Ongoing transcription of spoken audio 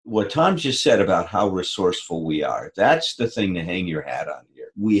what Tom just said about how resourceful we are, that's the thing to hang your hat on here.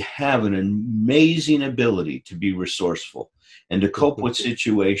 We have an amazing ability to be resourceful and to cope with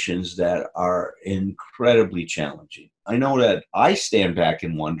situations that are incredibly challenging. I know that I stand back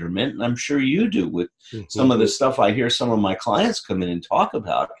in wonderment, and I'm sure you do with some of the stuff I hear some of my clients come in and talk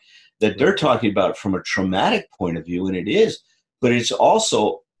about, that they're talking about from a traumatic point of view, and it is, but it's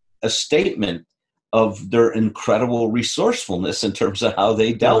also a statement of their incredible resourcefulness in terms of how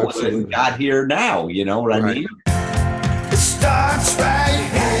they dealt with it and got here now. You know what I mean? It starts right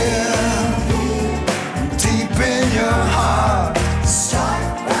here, deep in your heart. Start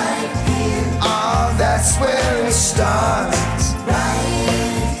right here. Oh, that's where it starts.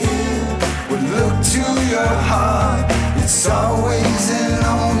 Right here. We look to your heart. It's always and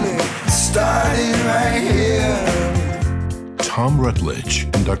only starting right here. Tom Rutledge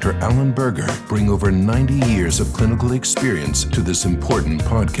and Dr. Alan Berger bring over 90 years of clinical experience to this important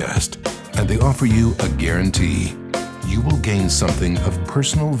podcast, and they offer you a guarantee. You will gain something of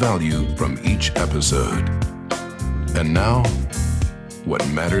personal value from each episode. And now, what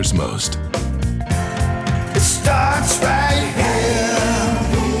matters most. It starts right here.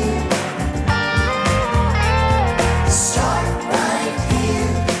 Start right here.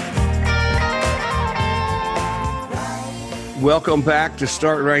 Welcome back to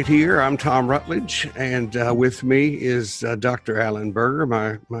Start Right Here. I'm Tom Rutledge, and with me is Dr. Alan Berger,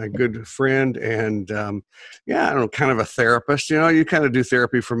 my good friend, and kind of a therapist. You know, you kind of do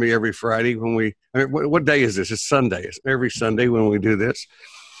therapy for me every Friday what day is this? It's Sunday. It's every Sunday when we do this.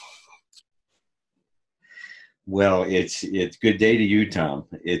 Well, it's good day to you, Tom.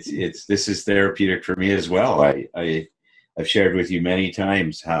 This is therapeutic for me as well. I've shared with you many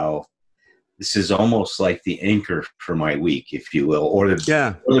times how this is almost like the anchor for my week, if you will, or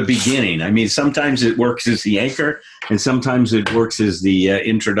the beginning. I mean, sometimes it works as the anchor, and sometimes it works as the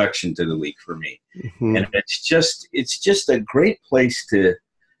introduction to the week for me. Mm-hmm. And it's just a great place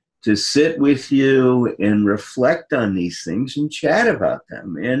to sit with you and reflect on these things and chat about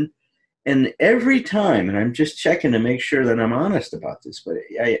them. And every time, and I'm just checking to make sure that I'm honest about this, but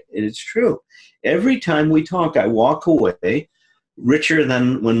it's true. Every time we talk, I walk away richer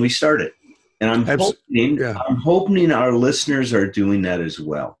than when we started. And I'm hoping our listeners are doing that as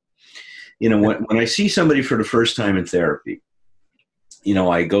well. You know, when I see somebody for the first time in therapy, you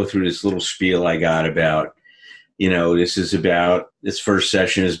know, I go through this little spiel I got about, you know, this first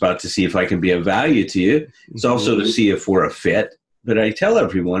session is about to see if I can be of value to you. It's also to see if we're a fit. But I tell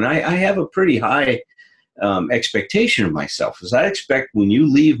everyone, I have a pretty high expectation of myself, as I expect when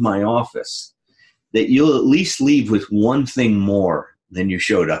you leave my office that you'll at least leave with one thing more than you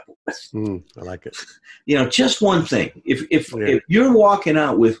showed up with. I like it. You know, just one thing. If you're walking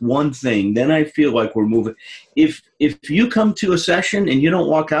out with one thing, then I feel like we're moving. If you come to a session and you don't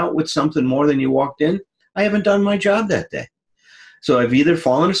walk out with something more than you walked in, I haven't done my job that day. So I've either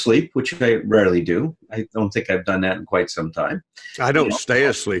fallen asleep, which I rarely do. I don't think I've done that in quite some time. I don't stay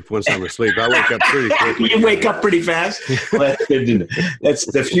asleep once I'm asleep. I wake up pretty quickly. You wake up pretty fast? Well, that's good to know. That's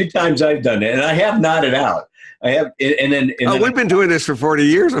the few times I've done it. And I have nodded out. I have, we've been doing this for 40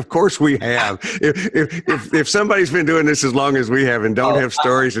 years. Of course we have. If somebody's been doing this as long as we have and don't have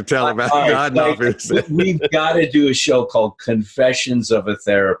stories to tell about God knows. We've got to do a show called Confessions of a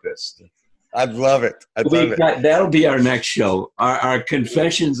Therapist. I'd love it. That'll be our next show. Our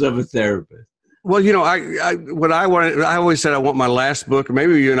Confessions of a Therapist. Well, you know, I always said I want my last book.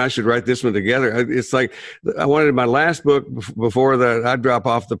 Maybe you and I should write this one together. It's like I wanted my last book before I drop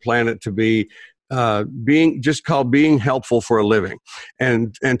off the planet to be being helpful for a living,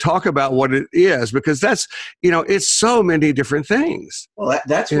 and talk about what it is, because that's, you know, it's so many different things. Well,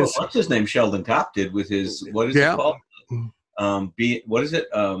 that's what's his name, Sheldon Kopp did with his, what is it called? What is it?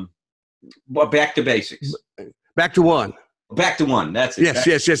 Well, Back to Basics. Back to One. Back to One. That's it.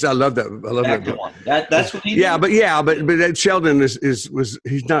 Yes. I love that. I love Back that. To One. That's what he did. But Sheldon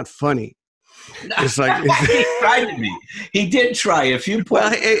he's not funny. It's like he tried to be. He did try a few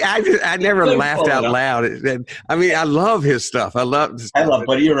points. Well, I never laughed out loud. I mean, I love his stuff.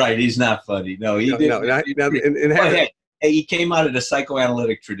 But you're right. He's not funny. No, he didn't. He came out of the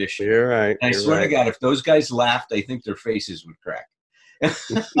psychoanalytic tradition. You're right. And I swear to God, if those guys laughed, I think their faces would crack. I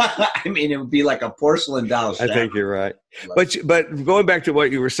mean, it would be like a porcelain doll. I think you're right. But going back to what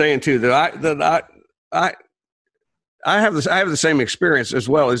you were saying too, that I have the same experience as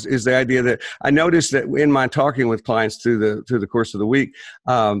well, is the idea that I noticed that in my talking with clients through the course of the week,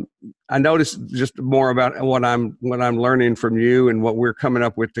 I noticed just more about what I'm learning from you and what we're coming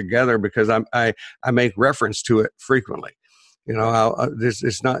up with together, because I make reference to it frequently.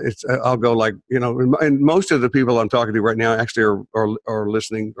 I'll go like, and most of the people I'm talking to right now actually are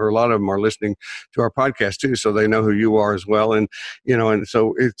listening, or a lot of them are listening to our podcast too. So they know who you are as well. And, and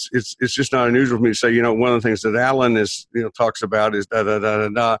so it's just not unusual for me to say, one of the things that Alan is, talks about is da, da, da, da,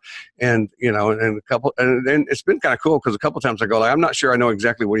 da. And, and it's been kind of cool because a couple of times I go like, I'm not sure I know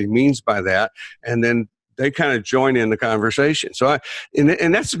exactly what he means by that. And then they kind of join in the conversation. So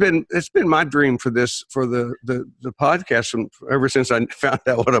it's been my dream for the podcast ever since I found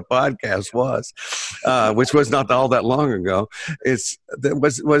out what a podcast was, which was not all that long ago.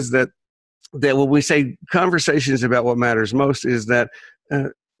 That when we say conversations about what matters most is that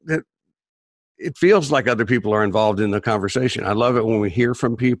it feels like other people are involved in the conversation. I love it when we hear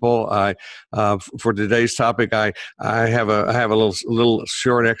from people. For today's topic, I have a little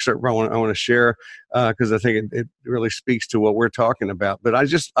short excerpt I want to share because I think it really speaks to what we're talking about. But I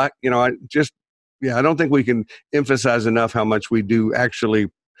don't think we can emphasize enough how much we do actually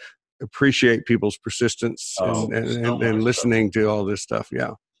appreciate people's persistence and listening to all this stuff.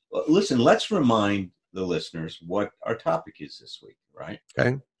 Yeah. Well, listen, let's remind the listeners what our topic is this week, right?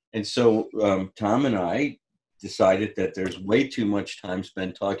 Okay. And so Tom and I decided that there's way too much time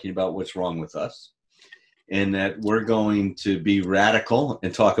spent talking about what's wrong with us, and that we're going to be radical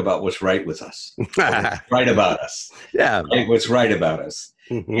and talk about what's right with us, what's right about us. Yeah, right, what's right about us.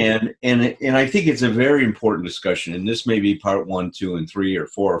 Mm-hmm. And I think it's a very important discussion. And this may be part 1, 2, and 3, or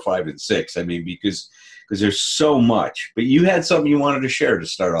 4, or 5, and 6. I mean, because there's so much. But you had something you wanted to share to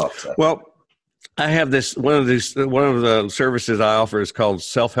start off, Seth. Well, I have this one of the services I offer is called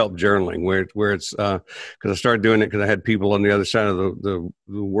self-help journaling, where it's because I started doing it because I had people on the other side of the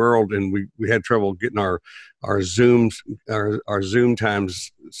world, and we had trouble getting our Zoom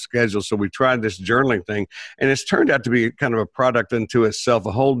times scheduled. So we tried this journaling thing, and it's turned out to be kind of a product unto itself,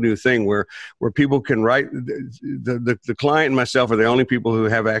 a whole new thing where people can write. The client and myself are the only people who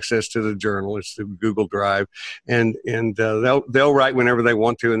have access to the journal. It's the Google Drive, and they'll write whenever they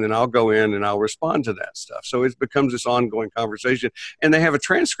want to, and then I'll go in and I'll respond to that stuff. So it becomes this ongoing conversation, and they have a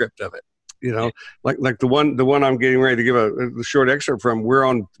transcript of it. Like the one I'm getting ready to give a short excerpt from.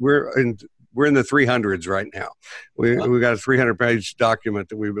 We're in the 300s right now. We got a 300-page document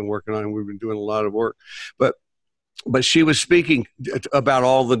that we've been working on, and we've been doing a lot of work. But she was speaking about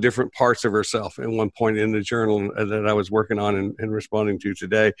all the different parts of herself at one point in the journal that I was working on and responding to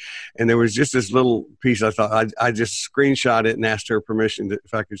today. And there was just this little piece I thought I just screenshot it and asked her permission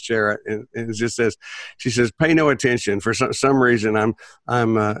if I could share it. And it just says, she says, pay no attention. For some reason,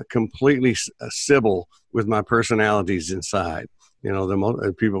 I'm completely Sybil with my personalities inside.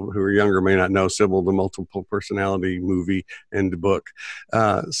 The people who are younger may not know Sybil, the multiple personality movie and the book.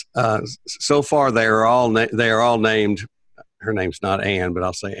 So far, they are all named. Her name's not Anne, but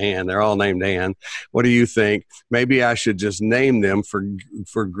I'll say Anne. They're all named Anne. What do you think? Maybe I should just name them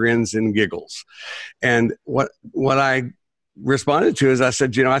for grins and giggles. And what I responded to is I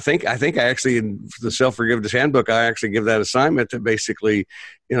said, I think I actually in the Self-Forgiveness Handbook, I actually give that assignment to basically,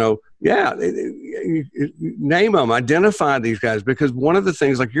 name them, identify these guys, because one of the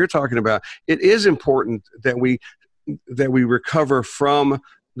things like you're talking about, it is important that we recover from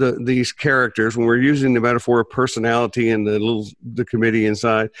these characters when we're using the metaphor of personality and the committee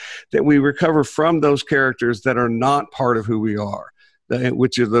inside, that we recover from those characters that are not part of who we are.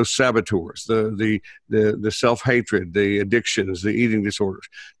 Which are those saboteurs, the self-hatred, the addictions, the eating disorders.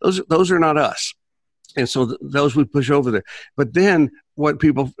 Those are not us. And so those we push over there. But then what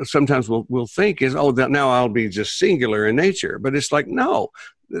people sometimes will think is, now I'll be just singular in nature. But it's like, no.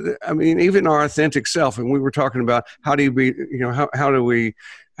 I mean, even our authentic self, and we were talking about how do you be, how do we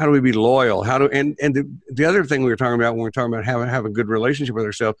be loyal? And the other thing we were talking about when we were talking about have a good relationship with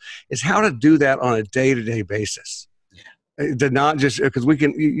ourselves is how to do that on a day-to-day basis. Not just because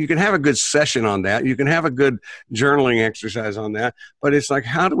you can have a good session on that. You can have a good journaling exercise on that, but it's like,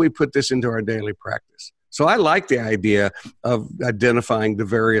 how do we put this into our daily practice? So I like the idea of identifying the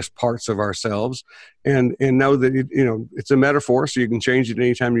various parts of ourselves and know that, it's a metaphor, so you can change it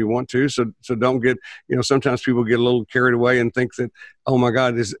anytime you want to. So don't get, sometimes people get a little carried away and think that, oh my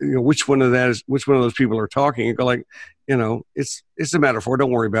God, which one of those people are talking? And go like, it's a metaphor.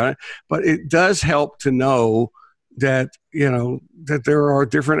 Don't worry about it. But it does help to know that that there are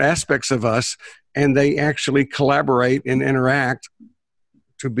different aspects of us, and they actually collaborate and interact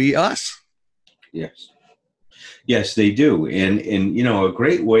to be us. Yes, they do. And a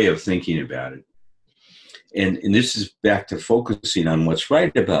great way of thinking about it, and this is back to focusing on what's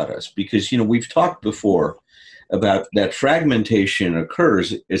right about us, because we've talked before about that fragmentation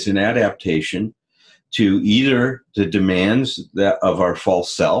occurs as an adaptation to either the demands that of our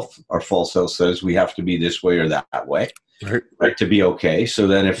false self. Our false self says we have to be this way or that way, right, to be okay. So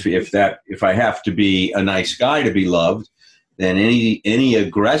then if I have to be a nice guy to be loved, then any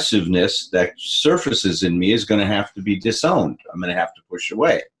aggressiveness that surfaces in me is going to have to be disowned. I'm going to have to push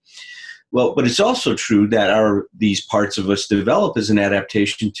away. Well, but it's also true that these parts of us develop as an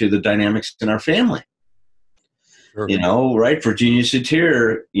adaptation to the dynamics in our family. Sure. Right? Virginia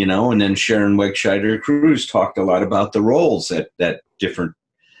Satir, and then Sharon Wegscheider Cruz talked a lot about the roles that different,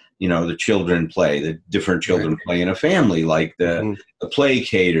 the children play, the different children play in a family, like the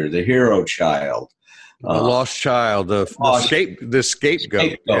placater, the hero child. The lost child, the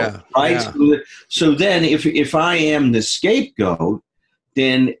scapegoat. Yeah. Right. Yeah. So then if I am the scapegoat,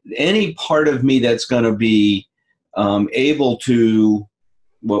 then any part of me that's going to be able to,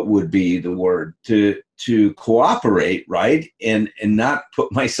 what would be the word, to cooperate, right, and not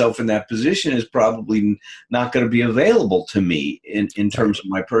put myself in that position is probably not going to be available to me in terms of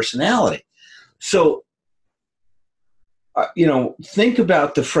my personality. So, think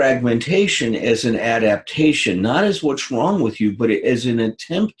about the fragmentation as an adaptation, not as what's wrong with you, but as an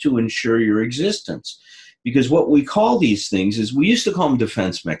attempt to ensure your existence. Because what we call these things is, we used to call them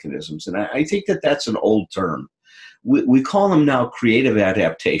defense mechanisms, and I think that's an old term. We call them now creative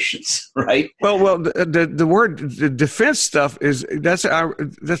adaptations, right? Well, the word the defense stuff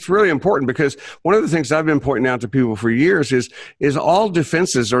that's really important, because one of the things I've been pointing out to people for years is all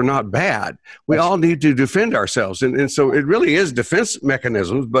defenses are not bad. We all need to defend ourselves, and so it really is defense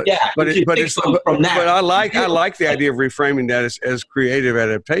mechanisms. But I like the idea of reframing that as creative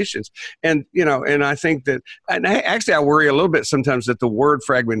adaptations, and I think that, and actually I worry a little bit sometimes that the word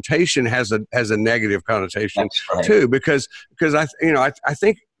fragmentation has a negative connotation. That's right. Too, because I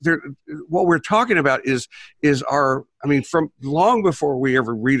think what we're talking about is from long before we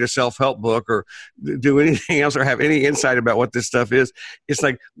ever read a self-help book or do anything else or have any insight about what this stuff is, it's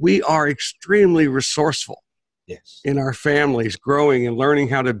like we are extremely resourceful. Yes. In our families, growing and learning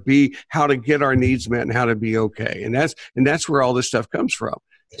how to get our needs met and how to be okay, and that's where all this stuff comes from.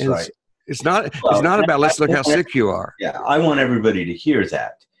 That's right. It's not about let's look how sick you are. Yeah, I want everybody to hear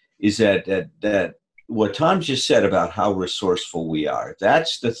that. Is that what Tom just said about how resourceful we are,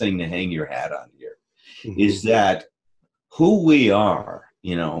 that's the thing to hang your hat on here, is that who we are,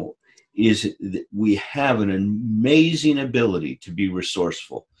 is we have an amazing ability to be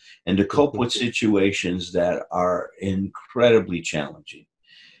resourceful and to cope with situations that are incredibly challenging.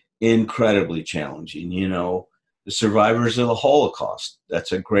 The survivors of the Holocaust,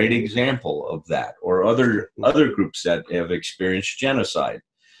 that's a great example of that, or other groups that have experienced genocide.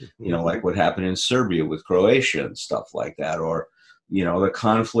 Like what happened in Serbia with Croatia and stuff like that, or, the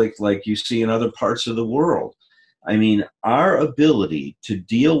conflict like you see in other parts of the world. I mean, our ability to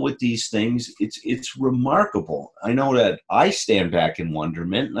deal with these things, it's remarkable. I know that I stand back in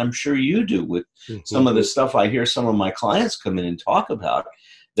wonderment, and I'm sure you do with some of the stuff I hear some of my clients come in and talk about,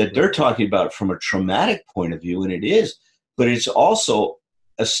 that they're talking about from a traumatic point of view, and it is, but it's also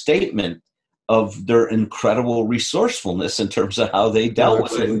a statement of their incredible resourcefulness in terms of how they dealt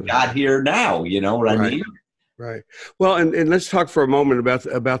with it and got here now. You know what I mean? Right. Well, and let's talk for a moment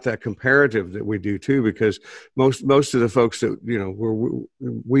about that comparative that we do too, because most of the folks that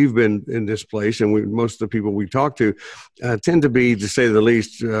we've been in this place, and most of the people we talk to tend to be, to say the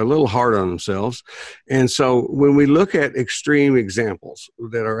least, a little hard on themselves. And so when we look at extreme examples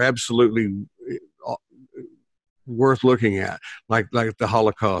that are absolutely worth looking at, like the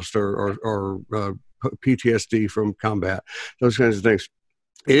Holocaust or PTSD from combat, those kinds of things.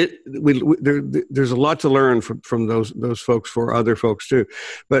 There's a lot to learn from those folks for other folks too,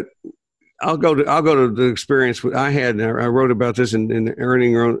 but I'll go to the experience I had, and I wrote about this in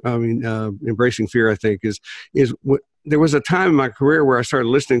Embracing Fear. I think is there was a time in my career where I started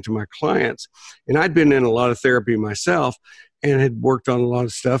listening to my clients, and I'd been in a lot of therapy myself and had worked on a lot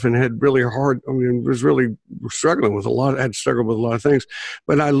of stuff and had really was really struggling with had struggled with a lot of things.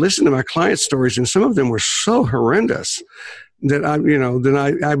 But I listened to my clients' stories, and some of them were so horrendous that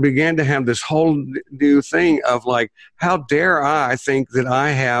I began to have this whole new thing of like, how dare I think that I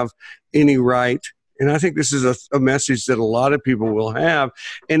have any right? And I think this is a message that a lot of people will have,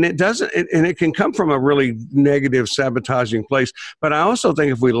 and it doesn't, and it can come from a really negative, sabotaging place. But I also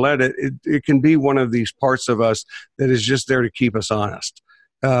think if we let it can be one of these parts of us that is just there to keep us honest.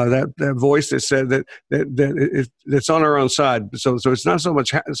 that voice that said that's on our own side. So it's not so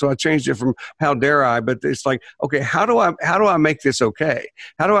much. So I changed it from how dare I, but it's like, okay, how do I make this okay?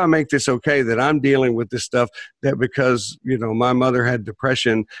 How do I make this okay that I'm dealing with this stuff, that because, you know, my mother had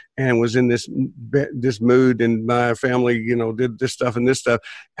depression and was in this mood, and my family, you know, did this stuff and this stuff.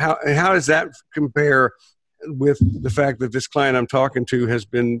 How does that compare with the fact that this client I'm talking to has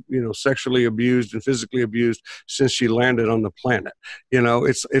been, you know, sexually abused and physically abused since she landed on the planet? You know,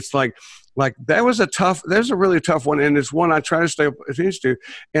 it's like that was a really tough one. And it's one I try to stay attention to.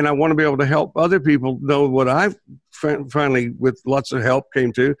 And I want to be able to help other people know what I've finally, with lots of help,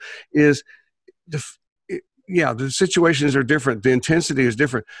 came to is the situations are different. The intensity is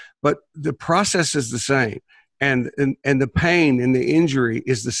different, but the process is the same. And the pain and the injury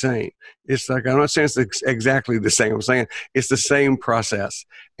is the same. It's like, I'm not saying it's exactly the same. I'm saying it's the same process.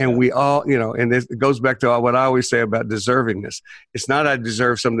 And we all, you know, and it goes back to what I always say about deservingness. It's not I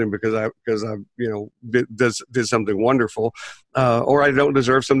deserve something because I you know, did something wonderful, or I don't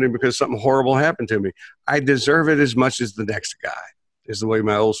deserve something because something horrible happened to me. I deserve it as much as the next guy, is the way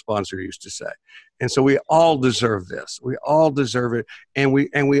my old sponsor used to say. And so we all deserve this. We all deserve it, and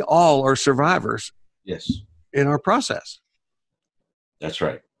we all are survivors. Yes. In our process. That's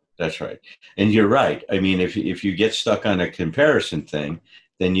right. That's right. And you're right. I mean, if you get stuck on a comparison thing,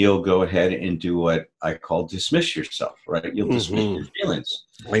 then you'll go ahead and do what I call dismiss yourself, right? You'll dismiss your feelings.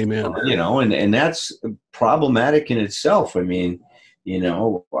 Amen. You know, and that's problematic in itself. I mean, you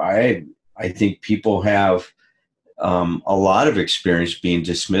know, I think people have a lot of experience being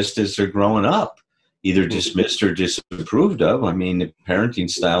dismissed as they're growing up. Either dismissed or disapproved of. I mean, the parenting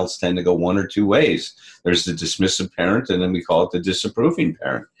styles tend to go one or two ways. There's the dismissive parent, and then we call it the disapproving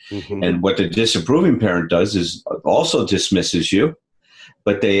parent. Mm-hmm. And what the disapproving parent does is also dismisses you,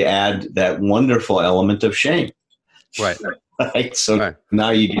 but they add that wonderful element of shame. Right. Right. So now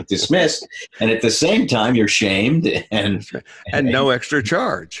you get dismissed, and at the same time you're shamed and no extra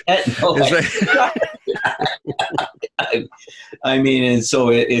charge. I mean, and so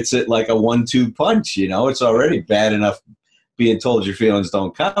it's like a 1-2 punch. You know, it's already bad enough being told your feelings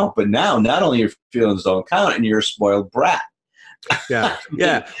don't count, but now not only your feelings don't count, and you're a spoiled brat. Yeah,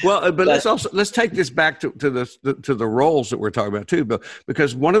 yeah. Well, but let's take this back to the roles that we're talking about too. But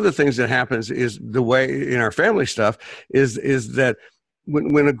because one of the things that happens is the way in our family stuff is that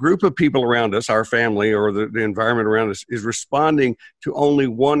when a group of people around us, our family or the environment around us, is responding to only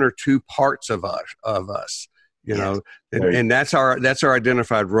one or two parts of us. You know, and that's our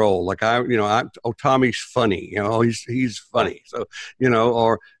identified role. Like Tommy's funny. You know, he's funny. So, you know,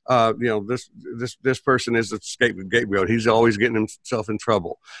 or you know, this person is a scapegoat. He's always getting himself in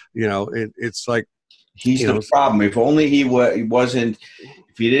trouble. You know, it's like he's the problem. If only he wasn't.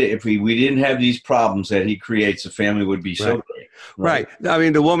 If we didn't have these problems that he creates, the family would be so great. Right. I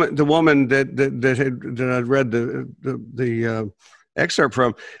mean, the woman that I read the excerpt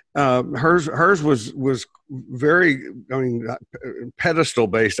from, hers was very, I mean, pedestal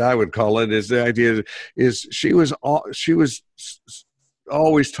based, I would call it. Is the idea is she was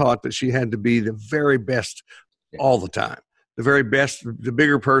always taught that she had to be the very best all the time. The very best, the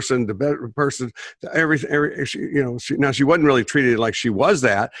bigger person, the better person, everything. She wasn't really treated like she was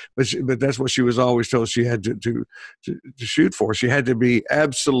that, but that's what she was always told she had to shoot for. She had to be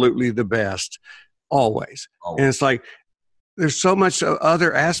absolutely the best, always. And it's like there's so much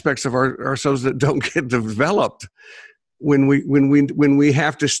other aspects of ourselves that don't get developed when we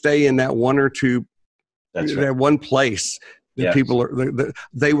have to stay in that one or two, that one place. People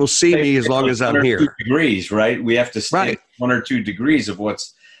they will see me as long as I'm here. 2 degrees, right? We have to stay 1 or 2 degrees of what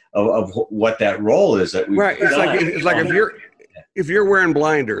that role is that we. Right. It's like if you're wearing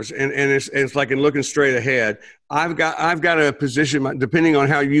blinders and it's like in looking straight ahead, I've got to position depending on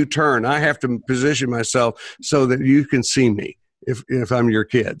how you turn. I have to position myself so that you can see me if I'm your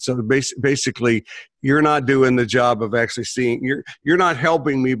kid. So basically, you're not doing the job of actually seeing. You're not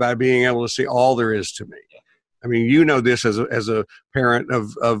helping me by being able to see all there is to me. I mean, you know this as a parent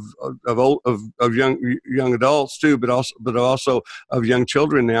of young adults too, but also of young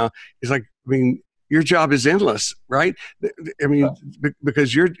children now. It's like, I mean, your job is endless, right? I mean,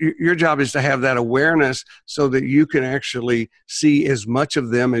 because your job is to have that awareness so that you can actually see as much of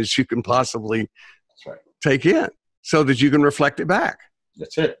them as you can possibly take in, so that you can reflect it back.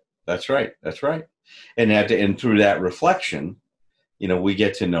 That's it. That's right. That's right. And through that reflection, you know, we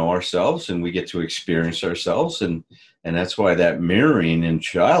get to know ourselves and we get to experience ourselves. And that's why that mirroring in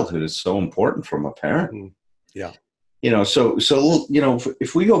childhood is so important from a parent. Yeah. You know, so, you know,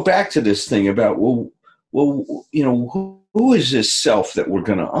 if we go back to this thing about, well, you know, who is this self that we're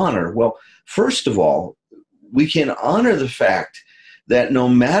going to honor? Well, first of all, we can honor the fact that no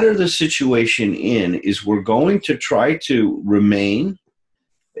matter the situation is we're going to try to remain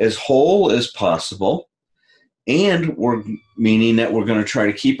as whole as possible, and we're meaning that we're going to try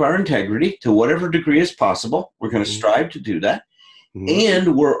to keep our integrity to whatever degree is possible. We're going to strive to do that.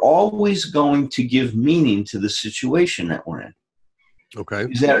 And we're always going to give meaning to the situation that we're in. Okay.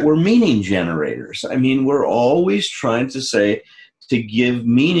 Is that we're meaning generators. I mean, we're always trying to give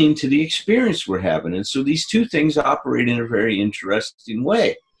meaning to the experience we're having. And so these two things operate in a very interesting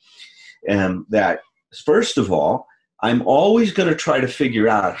way. That, first of all, I'm always going to try to figure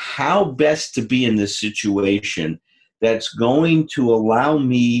out how best to be in this situation that's going to allow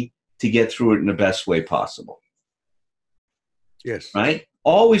me to get through it in the best way possible. Yes. Right?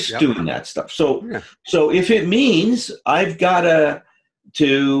 Always doing that stuff. So if it means I've got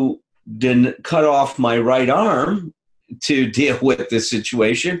to cut off my right arm to deal with this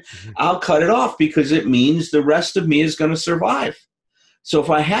situation, I'll cut it off because it means the rest of me is going to survive. So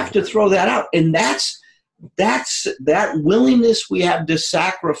if I have to throw that out, and that's that willingness we have to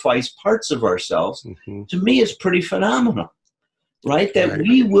sacrifice parts of ourselves, to me is pretty phenomenal, right? That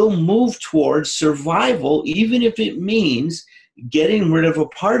we will move towards survival, even if it means getting rid of a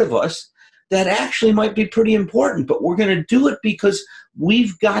part of us that actually might be pretty important, but we're going to do it because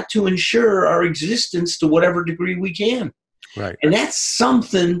we've got to ensure our existence to whatever degree we can. Right. And that's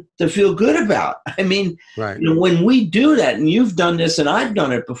something to feel good about. I mean, right. You know, when we do that, and you've done this and I've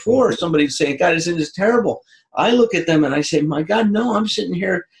done it before, somebody's saying, God, isn't this terrible? I look at them and I say, my God, no, I'm sitting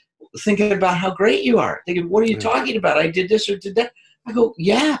here thinking about how great you are. Thinking, what are you talking about? I did this or did that. I go,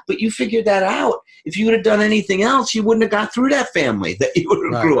 yeah, but you figured that out. If you would have done anything else, you wouldn't have got through that family that you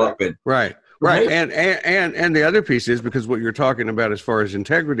would have grew up in. Right. Right. And the other piece is, because what you're talking about as far as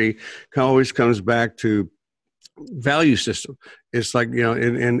integrity always comes back to value system. It's like, you know,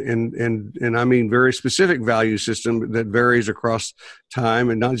 and I mean very specific value system that varies across time,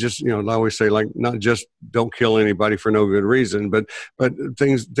 and not just, you know, I always say, like, not just don't kill anybody for no good reason, but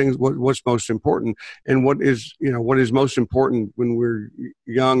things what's most important, and what is most important when we're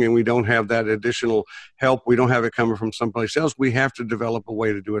young and we don't have that additional help, we don't have it coming from someplace else, we have to develop a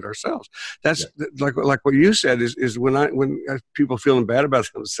way to do it ourselves. That's like what you said is when people feeling bad about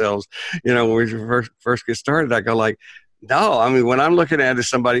themselves, you know, when we first get started, I go like, no, I mean, when I'm looking at it as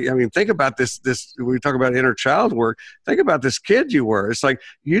somebody, I mean, think about this, we talk about inner child work, think about this kid you were. It's like,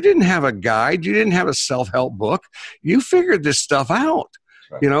 you didn't have a guide, you didn't have a self-help book, you figured this stuff out,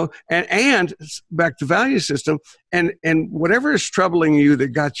 you know, and back to value system, and whatever is troubling you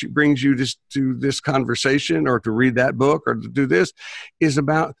that brings you to this conversation, or to read that book, or to do this, is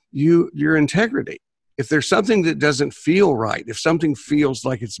about your integrity. If there's something that doesn't feel right, if something feels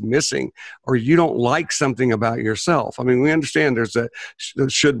like it's missing, or you don't like something about yourself, I mean, we understand there's the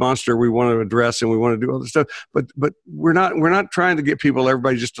should monster we want to address, and we want to do all this stuff, but we're not trying to get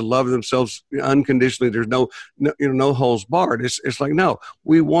everybody just to love themselves unconditionally. There's no holes barred. It's like, no,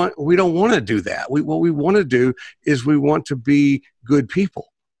 we don't want to do that. What we want to do is we want to be good people.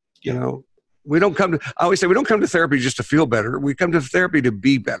 You know, I always say we don't come to therapy just to feel better. We come to therapy to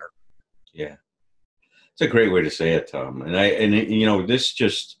be better. Yeah. It's a great way to say it, Tom. And you know, this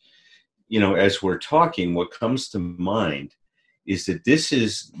just, you know, as we're talking, what comes to mind is that this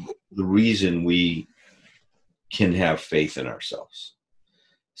is the reason we can have faith in ourselves.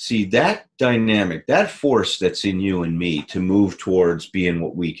 See, that dynamic, that force that's in you and me to move towards being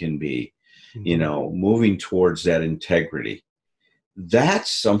what we can be, you know, moving towards that integrity,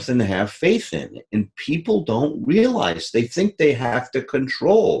 that's something to have faith in. And people don't realize, they think they have to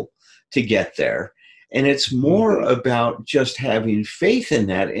control to get there. And it's more about just having faith in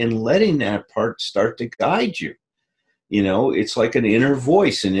that and letting that part start to guide you. You know, it's like an inner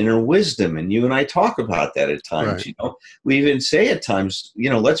voice, an inner wisdom. And you and I talk about that at times. Right. You know, we even say at times, you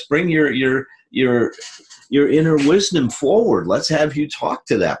know, let's bring your inner wisdom forward. Let's have you talk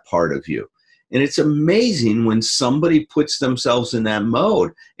to that part of you. And it's amazing when somebody puts themselves in that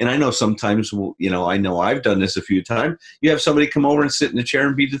mode. And I know sometimes, you know, I know I've done this a few times. You have somebody come over and sit in the chair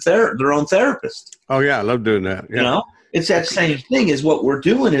and be their own therapist. Oh, yeah. I love doing that. Yeah. You know, it's that same thing. Is what we're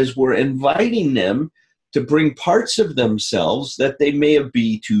doing is we're inviting them to bring parts of themselves that they may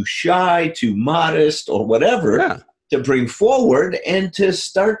be too shy, too modest, or whatever, to bring forward and to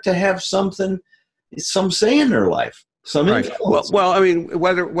start to have some say in their life. Right. Well, I mean,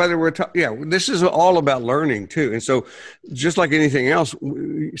 whether we're this is all about learning too, and so just like anything else,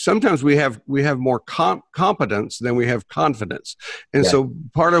 sometimes we have more competence than we have confidence, and so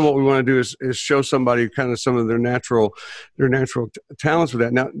part of what we want to do is show somebody kind of some of their natural talents with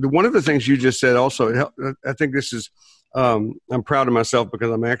that. Now, one of the things you just said also, I think this is, I'm proud of myself because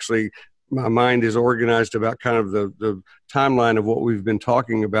I'm actually my mind is organized about kind of the timeline of what we've been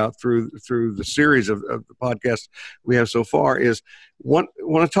talking about through the series of the podcasts we have so far, is want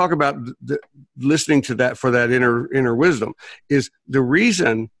to talk about listening to that for that inner wisdom. Is the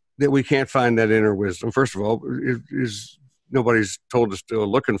reason that we can't find that inner wisdom, first of all, is nobody's told us to go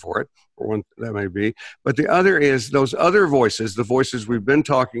looking for it, or one that may be. But the other is those other voices, the voices we've been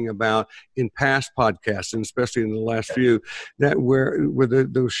talking about in past podcasts, and especially in the last few, that where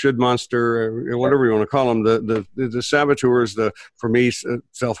those should monster, or whatever you want to call them, the saboteurs, for me,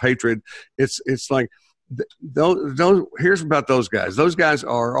 self-hatred. It's like those. Here's about those guys. Those guys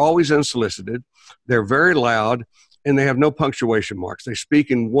are always unsolicited. They're very loud. And they have no punctuation marks. They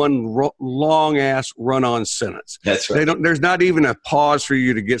speak in one long-ass run-on sentence. That's right. There's not even a pause for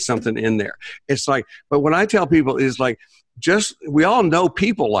you to get something in there. It's like, but what I tell people is like, we all know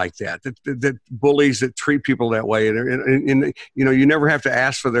people like that bullies that treat people that way. And you never have to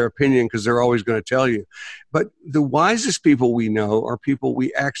ask for their opinion because they're always going to tell you. But the wisest people we know are people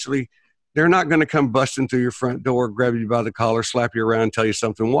we actually, they're not going to come busting through your front door, grab you by the collar, slap you around, and tell you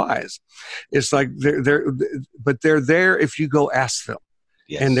something wise. It's like but they're there if you go ask them.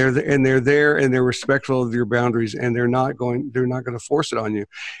 Yes. And they're there and they're respectful of your boundaries, and they're not going to force it on you.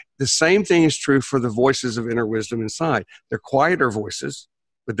 The same thing is true for the voices of inner wisdom inside. They're quieter voices,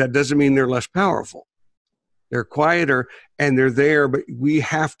 but that doesn't mean they're less powerful. They're quieter and they're there, but we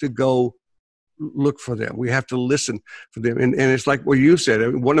have to go look for them. We have to listen for them. And it's like what you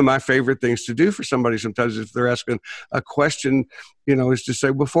said. One of my favorite things to do for somebody sometimes if they're asking a question, is to say,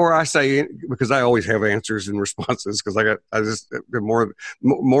 before I say, because I always have answers and responses because I just have more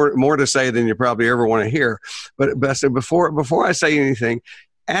to say than you probably ever want to hear. But I say, before I say anything,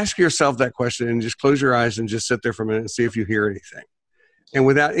 ask yourself that question and just close your eyes and just sit there for a minute and see if you hear anything. And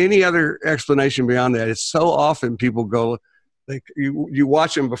without any other explanation beyond that, it's so often people go, you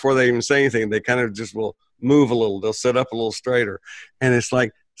watch them before they even say anything. They kind of just will move a little. They'll sit up a little straighter, and it's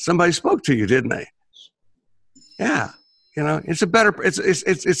like somebody spoke to you, didn't they? Yeah, it's a better. It's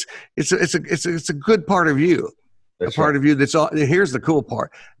a good part of you. That's a part of you that's all. Here's the cool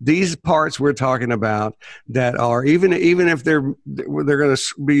part. These parts we're talking about that are even if they're going to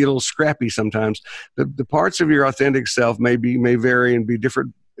be a little scrappy sometimes. The parts of your authentic self may vary and be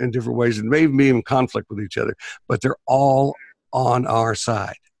different in different ways, and may be in conflict with each other, but they're all on our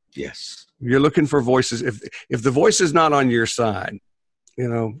side. Yes. You're looking for voices. If the voice is not on your side,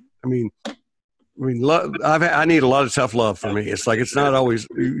 love, I need a lot of tough love for me. It's like, it's not always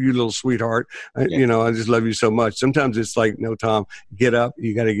you little sweetheart. I just love you so much. Sometimes it's like, no, Tom, get up.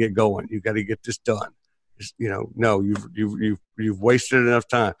 You got to get going. You got to get this done. No, you've wasted enough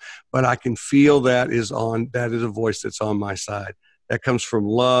time, but I can feel that is a voice that's on my side. That comes from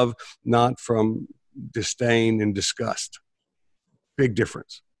love, not from disdain and disgust. Big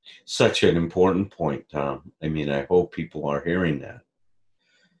difference. Such an important point, Tom. I hope people are hearing that.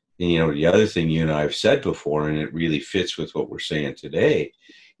 And, the other thing you and I have said before, and it really fits with what we're saying today,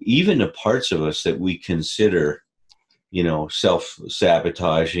 even the parts of us that we consider,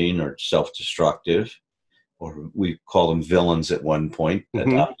 self-sabotaging or self-destructive, or we call them villains at one point,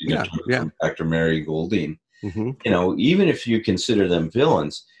 from Dr. Mary Goulding. Mm-hmm. Even if you consider them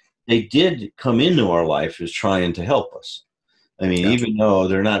villains, they did come into our life as trying to help us. Even though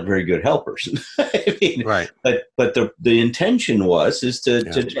they're not very good helpers. Right. But the intention is to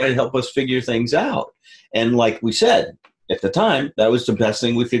try to help us figure things out. And like we said, at the time, that was the best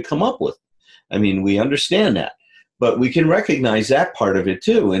thing we could come up with. We understand that. But we can recognize that part of it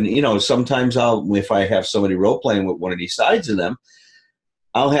too. And, sometimes if I have somebody role-playing with one of these sides of them,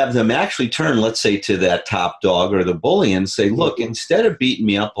 I'll have them actually turn, let's say, to that top dog or the bully and say, look, instead of beating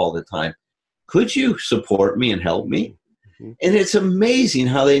me up all the time, could you support me and help me? Mm-hmm. And it's amazing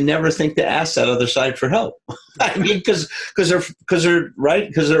how they never think to ask that other side for help. Because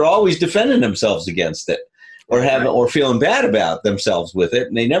they're always defending themselves against it or feeling bad about themselves with it.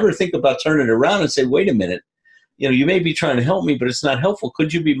 And they never think about turning it around and say, wait a minute, you may be trying to help me, but it's not helpful.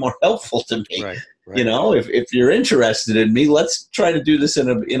 Could you be more helpful to me? Right. If you're interested in me, let's try to do this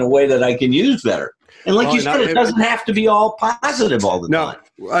in a way that I can use better. And like you said, it doesn't have to be all positive all the time.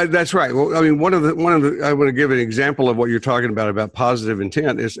 No, that's right. Well, one of the I want to give an example of what you're talking about positive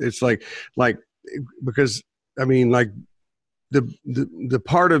intent. It's like because the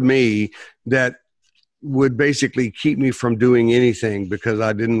part of me that would basically keep me from doing anything because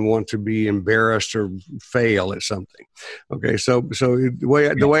I didn't want to be embarrassed or fail at something. Okay, so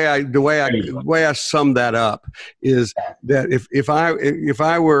the way I sum that up is that if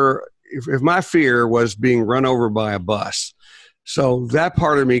my fear was being run over by a bus, so that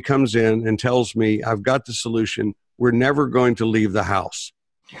part of me comes in and tells me I've got the solution. We're never going to leave the house.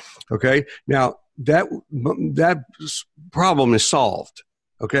 Okay. Now that problem is solved.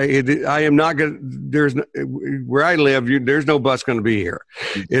 Okay. I am not going to, where I live, there's no bus going to be here.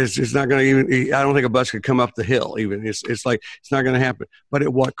 It's not going to even, I don't think a bus could come up the hill even. It's like, it's not going to happen, but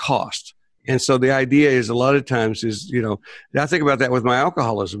at what cost? And so the idea is a lot of times is, I think about that with my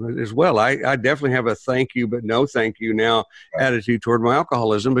alcoholism as well. I definitely have a thank you, but no thank you now attitude toward my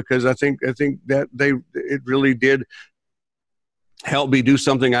alcoholism, because I think that it really did help me do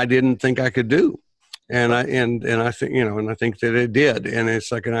something I didn't think I could do. And I think, and I think that it did. And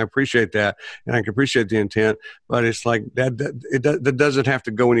it's like, and I appreciate that. And I can appreciate the intent, but it's like that doesn't have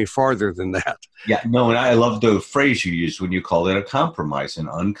to go any farther than that. Yeah, no. And I love the phrase you used when you called it a compromise, an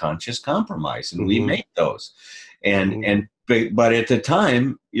unconscious compromise. And we make those. But at the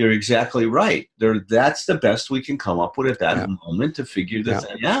time, you're exactly right. That's the best we can come up with at that moment to figure the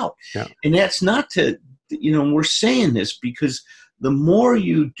thing out. Yeah. And that's not to, we're saying this because the more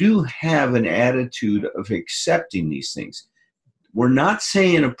you do have an attitude of accepting these things, we're not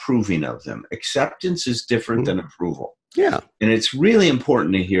saying approving of them. Acceptance is different than approval. Yeah. And it's really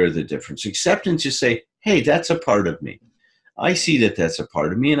important to hear the difference. Acceptance, you say, hey, that's a part of me. I see that that's a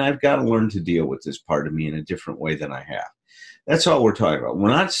part of me, and I've got to learn to deal with this part of me in a different way than I have. That's all we're talking about. We're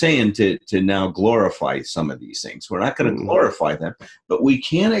not saying to now glorify some of these things. We're not going to glorify them, but we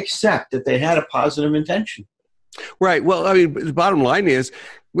can accept that they had a positive intention. Right. Well, I mean, the bottom line is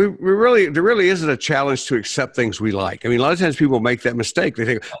there really isn't a challenge to accept things we like. I mean, a lot of times people make that mistake. They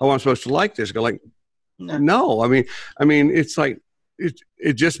think, oh, I'm supposed to like this. Go like, no. I mean, it's like,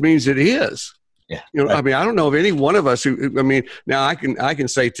 it just means it is. Yeah. I mean, I don't know of any one of us now I can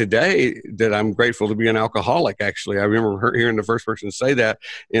say today that I'm grateful to be an alcoholic. Actually, I remember hearing the first person say that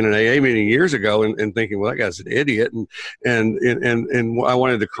in an AA meeting years ago and thinking, well, that guy's an idiot. And I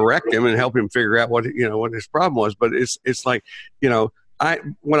wanted to correct him and help him figure out what his problem was. But it's like,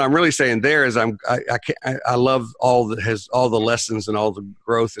 what I'm really saying there is I love all the lessons and all the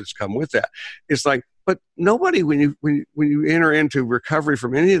growth that's come with that. It's like, but nobody, when you enter into recovery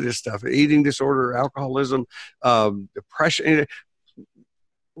from any of this stuff, eating disorder, alcoholism, depression,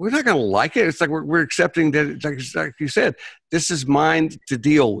 we're not going to like it. It's like we're accepting that, like you said, this is mine to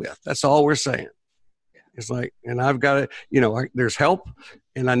deal with. That's all we're saying. It's like, and I've got to, there's help,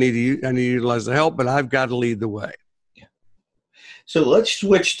 and I need to utilize the help, but I've got to lead the way. So let's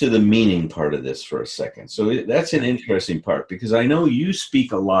switch to the meaning part of this for a second. So that's an interesting part, because I know you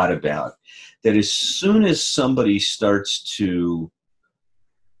speak a lot about that as soon as somebody starts to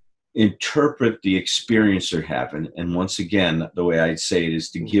interpret the experience they're having, and once again, the way I'd say it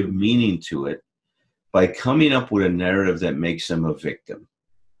is to give meaning to it by coming up with a narrative that makes them a victim.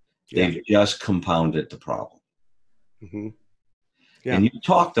 They've just compounded the problem. Mm-hmm. Yeah. And you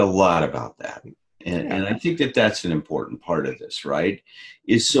talked a lot about that. And I think that that's an important part of this, right?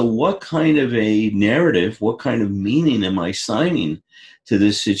 So what kind of a narrative, what kind of meaning am I assigning to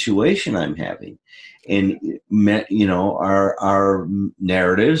this situation I'm having? And, our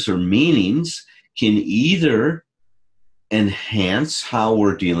narratives or meanings can either enhance how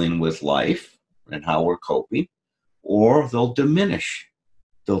we're dealing with life and how we're coping, or they'll diminish.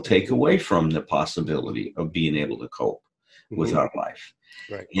 They'll take away from the possibility of being able to cope with our life.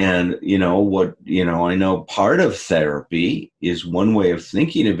 Right. And, I know part of therapy is one way of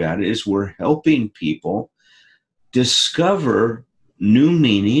thinking about it is we're helping people discover new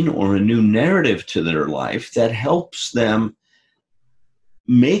meaning or a new narrative to their life that helps them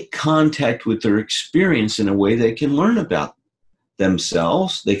make contact with their experience in a way they can learn about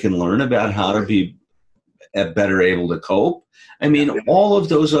themselves. They can learn about how to be better able to cope. I mean, all of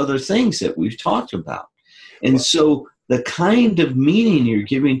those other things that we've talked about. And so the kind of meaning you're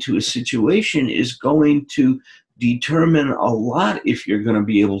giving to a situation is going to determine a lot if you're going to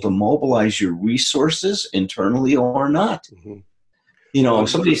be able to mobilize your resources internally or not. Mm-hmm.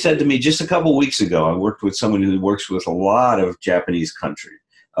 Somebody said to me just a couple of weeks ago, I worked with someone who works with a lot of Japanese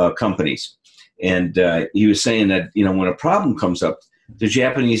companies. And he was saying that, when a problem comes up, the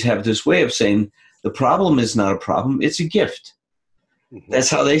Japanese have this way of saying the problem is not a problem, it's a gift. Mm-hmm. That's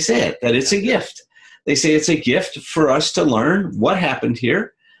how they say it, that it's a gift. They say it's a gift for us to learn what happened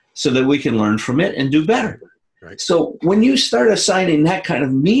here so that we can learn from it and do better. Right. So when you start assigning that kind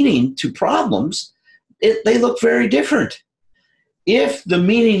of meaning to problems, they look very different. If the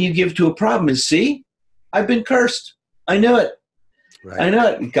meaning you give to a problem is, see, I've been cursed. I knew it. Right. I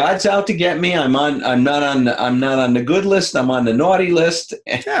know it. God's out to get me. I'm not on the good list. I'm on the naughty list.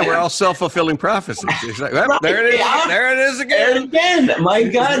 Yeah, we're all self-fulfilling prophecies. It's like, well, Right, there it is. yeah. There it is There again. again, my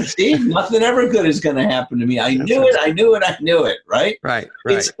God, Steve, nothing ever good is going to happen to me. I knew it, right? Right.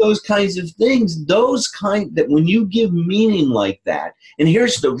 It's those kinds of things, that when you give meaning like that, and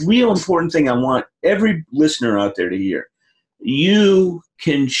here's the real important thing I want every listener out there to hear. You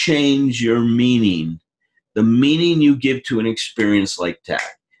can change your meaning, the meaning you give to an experience like that,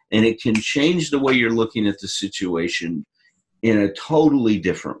 and it can change the way you're looking at the situation in a totally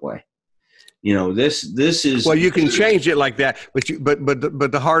different way. You know, this is, Well, you can change it like that, but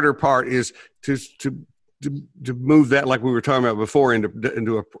the harder part is to move that, like we were talking about before,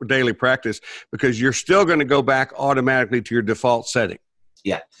 into a daily practice, because you're still going to go back automatically to your default setting.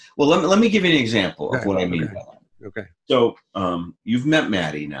 Yeah. Well, let me give you an example of what I mean by that. Okay. So you've met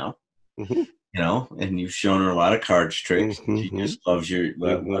Maddie now, Mm-hmm. you know, and you've shown her a lot of cards tricks. Mm-hmm. She just loves your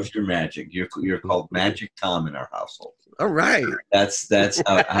magic. You're called Magic Tom in our household. All right. That's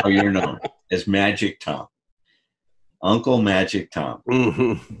how you're known, as Magic Tom, Uncle Magic Tom.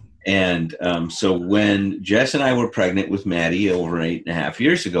 Mm-hmm. And so when Jess and I were pregnant with Maddie over 8.5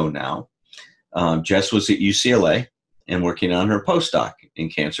 years ago now, Jess was at UCLA and working on her postdoc in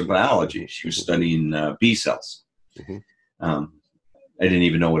cancer biology. She was studying B cells. Mm-hmm. I didn't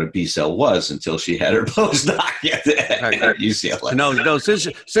even know what a B cell was until she had her postdoc at UCLA. No.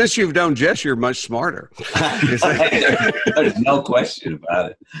 Since you've known Jess, you're much smarter. There's no question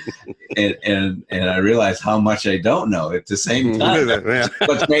about it. And I realized how much I don't know at the same time. Yeah.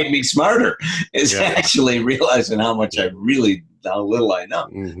 What's made me smarter is actually realizing how little I know.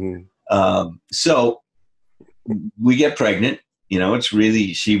 Mm-hmm. So we get pregnant. You know, it's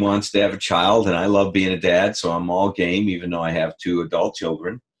really, she wants to have a child, and I love being a dad, so I'm all game, even though I have 2 adult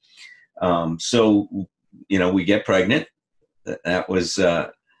children. So, you know, we get pregnant. That was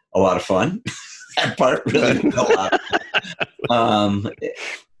a lot of fun. That part really was a lot of fun.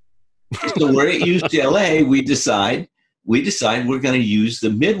 So we're at UCLA. We decide we're going to use the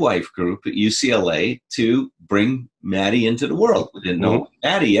midwife group at UCLA to bring Maddie into the world. We didn't know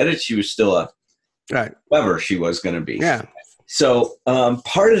Maddie yet. She was still whoever she was going to be. Yeah. So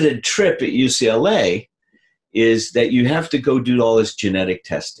part of the trip at UCLA is that you have to go do all this genetic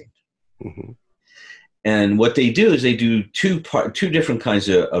testing. Mm-hmm. And what they do is they do two different kinds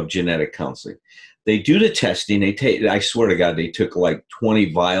of genetic counseling. They do the testing. I swear to God, they took like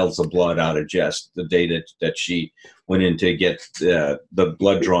 20 vials of blood out of Jess the day that she went in to get the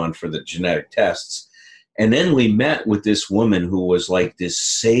blood drawn for the genetic tests. And then we met with this woman who was like this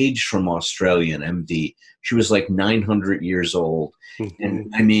sage from Australia, an MD. She was like 900 years old. Mm-hmm.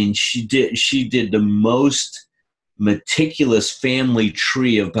 And I mean, she did the most meticulous family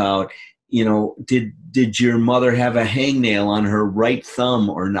tree about, you know, did your mother have a hangnail on her right thumb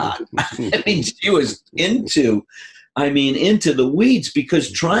or not? I mean, she was into the weeds,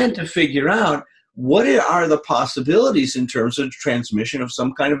 because trying to figure out what are the possibilities in terms of transmission of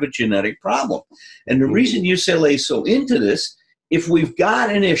some kind of a genetic problem. And the reason UCLA is so into this, if we've got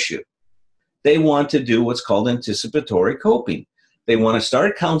an issue, they want to do what's called anticipatory coping. They want to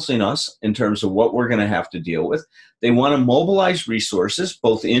start counseling us in terms of what we're going to have to deal with. They want to mobilize resources,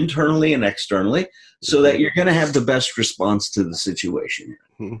 both internally and externally, so that you're going to have the best response to the situation.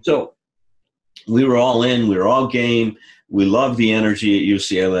 Mm-hmm. So we were all in. We were all game. We love the energy at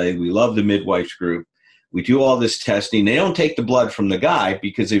UCLA. We love the midwives group. We do all this testing. They don't take the blood from the guy,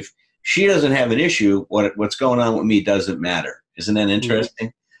 because if she doesn't have an issue, what's going on with me doesn't matter. Isn't that interesting?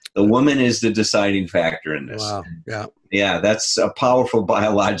 Mm-hmm. The woman is the deciding factor in this. Wow. Yeah. Yeah, that's a powerful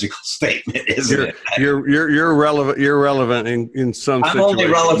biological statement, isn't it? You're relevant. You're relevant in some. I'm only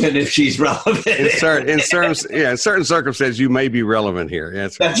relevant if she's relevant. In certain circumstances, you may be relevant here. Yeah,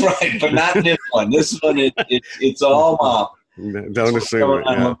 that's right, but not in this one. This one, it's all mom. Don't assume it.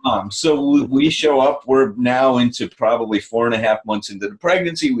 Yeah. Mom. So we show up. We're now into probably 4.5 months into the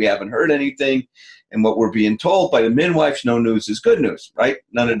pregnancy. We haven't heard anything. And what we're being told by the midwives, no news is good news, right?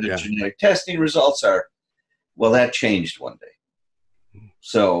 None of the genetic testing results are. Well, that changed one day.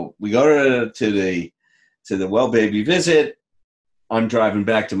 So we go to the well baby visit. I'm driving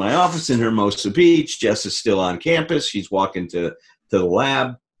back to my office in Hermosa Beach. Jess is still on campus. She's walking to the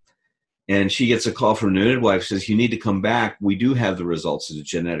lab. And she gets a call from the midwife, says, you need to come back. We do have the results of the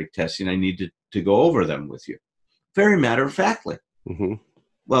genetic testing. I need to go over them with you. Very matter-of-factly. Mm-hmm.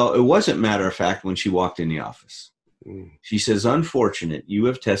 Well, it wasn't matter-of-fact when she walked in the office. Mm. She says, unfortunate, you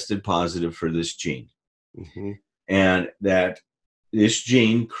have tested positive for this gene. Mm-hmm. And that this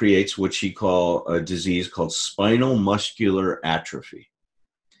gene creates what she called a disease called spinal muscular atrophy.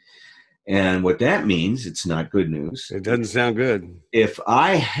 And what that means, it's not good news. It doesn't sound good. If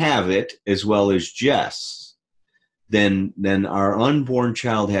I have it as well as Jess, then our unborn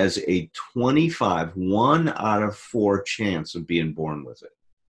child has a 1 out of 4 chance of being born with it.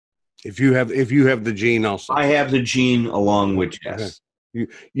 If you have the gene also. I have the gene along with Jess. Okay.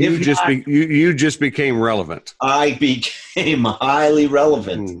 You just became relevant. I became highly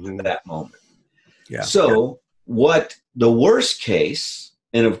relevant at that moment. Yeah. So what the worst case,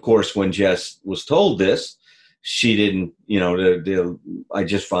 and of course when Jess was told this, she didn't, I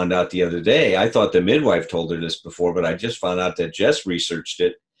just found out the other day. I thought the midwife told her this before, but I just found out that Jess researched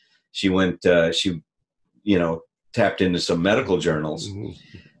it. She went, tapped into some medical journals. Mm-hmm.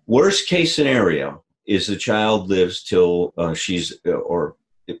 Worst case scenario is the child lives till it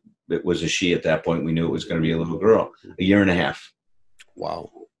was a she at that point. We knew it was going to be a little girl, 1.5 years.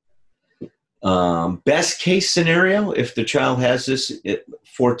 Wow. Best case scenario, if the child has this at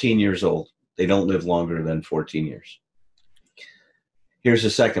 14 years old, they don't live longer than 14 years. Here's the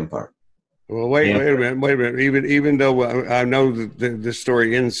second part. Well, wait a minute. Even though I know that the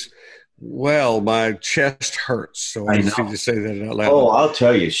story ends well, my chest hurts. So I just need to say that out loud. Oh, I'll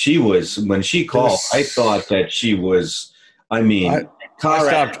tell you, when she called, I thought that she was, I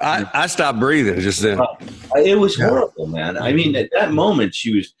stopped breathing just then. It was horrible, man. I mean, at that moment,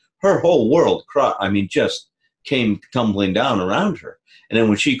 her whole world just came tumbling down around her. And then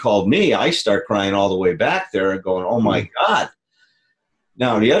when she called me, I start crying all the way back there and going, oh my God.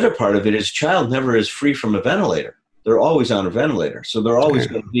 Now, the other part of it is child never is free from a ventilator. They're always on a ventilator. So they're always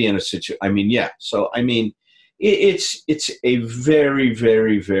going to be in a situation. So, it's a very,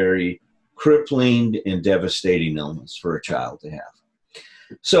 very, very crippling and devastating illness for a child to have.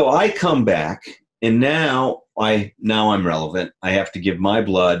 So I come back, and now I'm relevant. I have to give my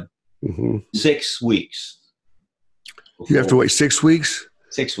blood 6 weeks. You have to wait 6 weeks?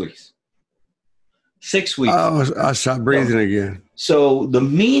 6 weeks. 6 weeks. Oh, I stopped breathing again. So the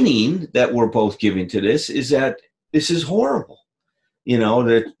meaning that we're both giving to this is that this is horrible.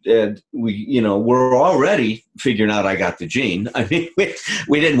 That we're already figuring out I got the gene. I mean,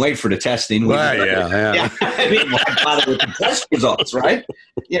 we didn't wait for the testing. Yeah. I mean, why bother with the test results, right?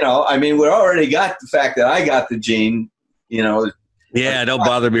 We already got the fact that I got the gene. Yeah, don't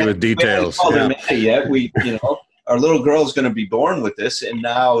bother me with details. Yet our little girl's going to be born with this, and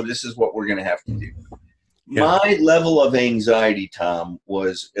now this is what we're going to have to do. Yeah. My level of anxiety, Tom,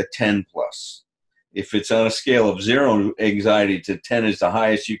 was a 10 plus. If it's on a scale of 0 anxiety to 10 is the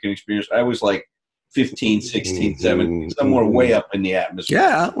highest you can experience, I was like 15, 16, 17, somewhere way up in the atmosphere.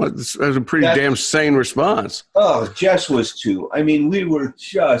 Yeah, well, that's a pretty damn sane response. Oh, Jess was too. I mean, we were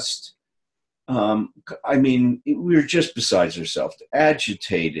just, we were just besides ourselves,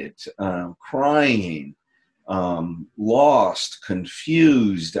 agitated, crying, lost,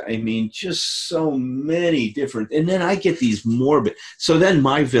 confused. Just so many different, and then I get these morbid. So then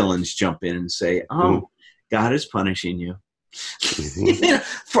my villains jump in and say, God is punishing you.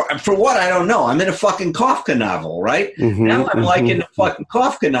 For what? I don't know. I'm in a fucking Kafka novel, right? Now I'm like in a fucking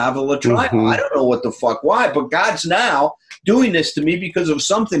Kafka novel, a trial. I don't know what the fuck, why, but God's now doing this to me because of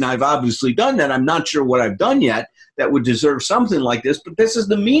something I've obviously done that I'm not sure what I've done yet that would deserve something like this, but this is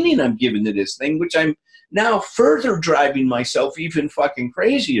the meaning I'm giving to this thing, which I'm now further driving myself even fucking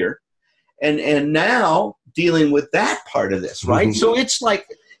crazier, and now dealing with that part of this, right? So it's like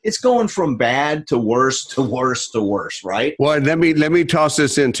it's going from bad to worse to worse to worse, right? Well, let me toss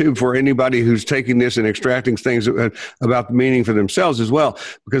this in too for anybody who's taking this and extracting things about the meaning for themselves as well,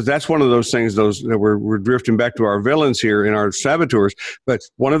 because that's one of those things. Those that we're drifting back to our villains here and our saboteurs. But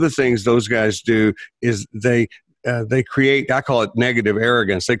one of the things those guys do is they create, I call it negative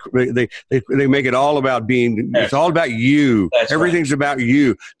arrogance. They make it all about being, it's all about you. That's Everything's right. about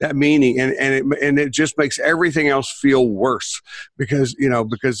you, that meaning. And it just makes everything else feel worse because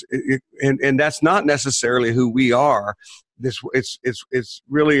that's not necessarily who we are. It's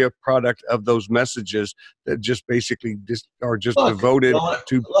really a product of those messages that just basically are devoted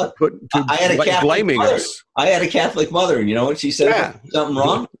to blaming us. I had a Catholic mother, and you know what she said? Yeah. Something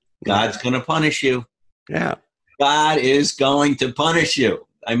wrong? God's going to punish you. Yeah. God is going to punish you.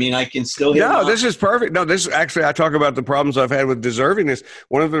 I mean, I can still hear. No, this is perfect. No, this actually, I talk about the problems I've had with deservingness.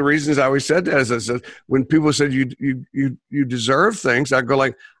 One of the reasons I always said that is I said, when people said you deserve things, I go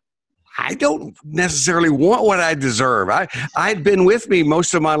like, I don't necessarily want what I deserve. I'd been with me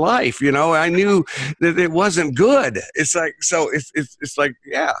most of my life. I knew that it wasn't good. It's like, so it's like,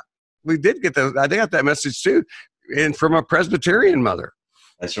 yeah, we did get that. I got that message too, and from a Presbyterian mother.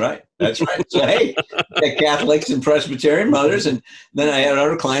 That's right. That's right. So, hey, Catholics and Presbyterian mothers. And then I had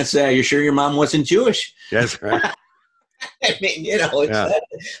other clients say, are you sure your mom wasn't Jewish? That's right. I mean,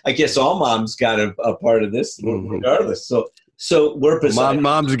 I guess all moms got a part of this, regardless. So we're beside.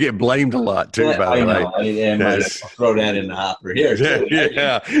 Moms get blamed a lot too. By the way, I might throw that in the hopper here too.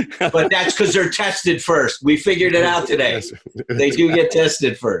 But that's because they're tested first. We figured it out today. They do get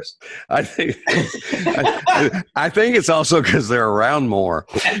tested first. I think. I think it's also because they're around more.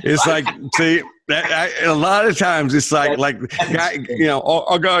 It's like, see, a lot of times it's like, I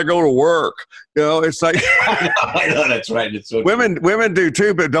gotta go to work. It's like I know that's right. It's so women do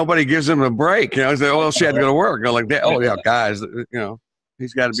too, but nobody gives them a break. Say, she had to go to work. Like that. Oh yeah, guys.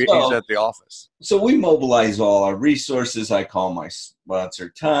 He's got to be. He's at the office. So we mobilize all our resources. I call my sponsor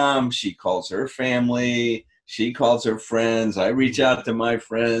Tom. She calls her family. She calls her friends. I reach out to my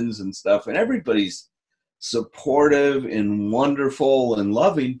friends and stuff, and everybody's supportive and wonderful and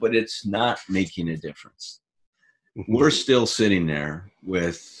loving, but it's not making a difference. We're still sitting there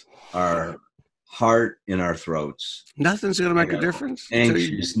with our heart in our throats. Nothing's going to make a difference.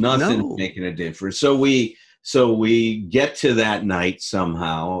 Anxious. Nothing's making a difference. So we get to that night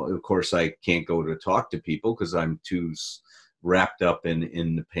somehow. Of course, I can't go to talk to people because I'm too wrapped up in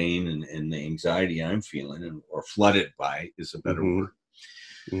the pain and the anxiety I'm feeling, or flooded by is a better word.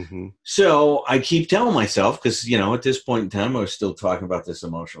 Mm-hmm. So I keep telling myself, because, at this point in time, I was still talking about this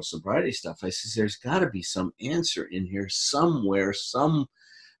emotional sobriety stuff. I said, there's got to be some answer in here somewhere,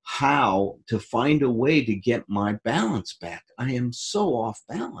 somehow, to find a way to get my balance back. I am so off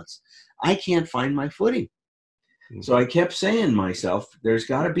balance. I can't find my footing. Mm-hmm. So I kept saying to myself, there's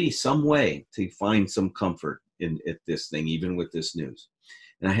got to be some way to find some comfort at this thing, even with this news.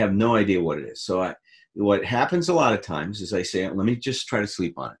 And I have no idea what it is. So what happens a lot of times is I say, let me just try to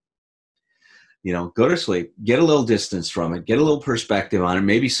sleep on it. Go to sleep, get a little distance from it, get a little perspective on it.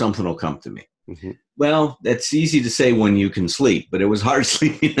 Maybe something will come to me. Mm-hmm. Well, that's easy to say when you can sleep, but it was hard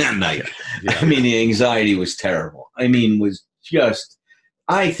sleeping that night. Yeah. I mean, the anxiety was terrible. I mean, was just,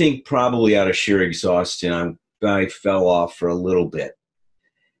 I think probably out of sheer exhaustion, I fell off for a little bit.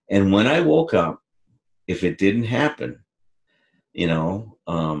 And when I woke up, if it didn't happen,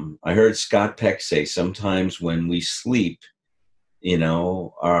 I heard Scott Peck say sometimes when we sleep,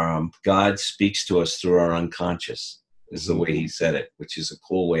 God speaks to us through our unconscious, is the way he said it, which is a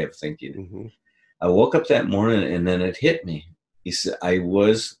cool way of thinking. Mm-hmm. I woke up that morning and then it hit me. He said, I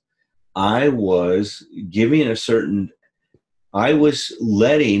was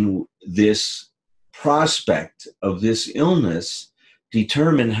letting this prospect of this illness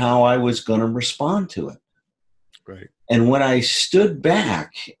determine how I was going to respond to it. Right. And when I stood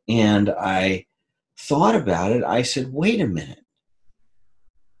back and I thought about it, I said, wait a minute.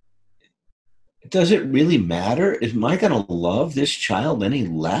 Does it really matter? Am I going to love this child any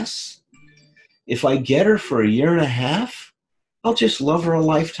less? If I get her for a year and a half, I'll just love her a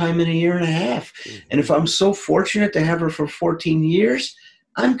lifetime in a year and a half. Mm-hmm. And if I'm so fortunate to have her for 14 years,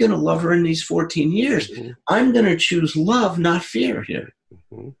 I'm going to love her in these 14 years. Mm-hmm. I'm going to choose love, not fear here.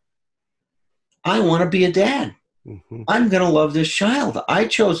 Mm-hmm. I want to be a dad. Mm-hmm. I'm going to love this child. I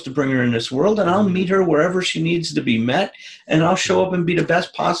chose to bring her in this world, and I'll meet her wherever she needs to be met, and I'll show up and be the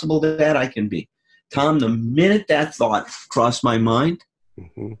best possible dad I can be. Tom, the minute that thought crossed my mind,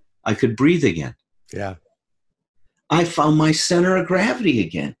 mm-hmm. I could breathe again. Yeah. I found my center of gravity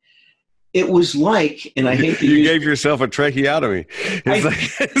again. It was like, and I hate to you gave yourself a tracheotomy. I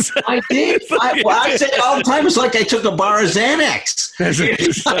did. I say all the time, it's like I took a bar of Xanax.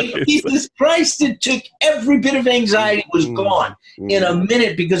 Jesus Christ, it took every bit of anxiety was gone in a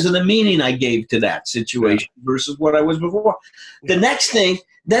minute because of the meaning I gave to that situation versus what I was before. The next thing,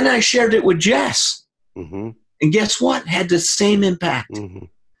 then I shared it with Jess. Mm-hmm. And guess what? Had the same impact. Mm-hmm.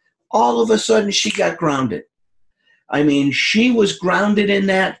 All of a sudden, she got grounded. I mean, she was grounded in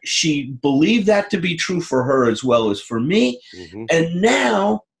that. She believed that to be true for her as well as for me. Mm-hmm. And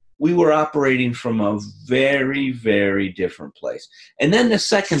now we were operating from a very, very different place. And then the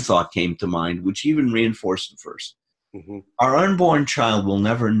second thought came to mind, which even reinforced the first. Mm-hmm. Our unborn child will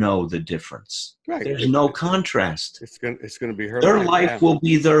never know the difference. Right. There's no contrast. It's going to be her. Their life will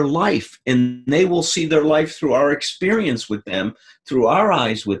be their life, and they will see their life through our experience with them, through our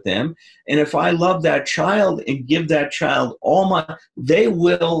eyes with them. And if I love that child and give that child they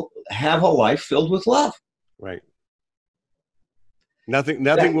will have a life filled with love. Right. Nothing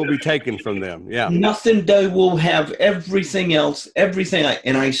will be taken from them. Yeah. Nothing. They will have everything else.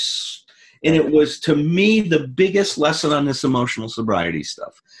 And it was, to me, the biggest lesson on this emotional sobriety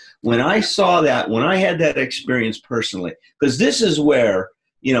stuff. When I saw that, when I had that experience personally, because this is where,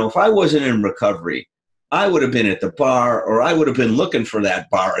 if I wasn't in recovery, I would have been at the bar, or I would have been looking for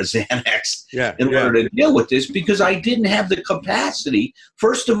that bar of Xanax in order to deal with this, because I didn't have the capacity,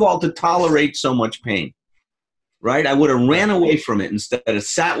 first of all, to tolerate so much pain. right? I would have ran away from it instead of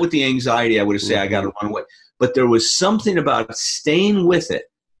sat with the anxiety. I would have said, I got to run away. But there was something about staying with it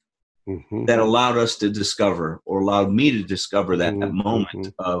that allowed us to discover, or allowed me to discover that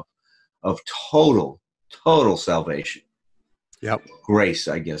moment of total salvation. Yep. Grace,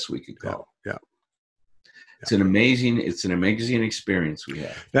 I guess we could call it. Yeah. It's an amazing experience we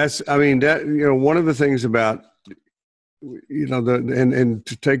have. One of the things about, and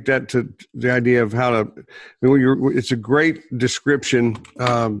to take that to the idea of how to, it's a great description.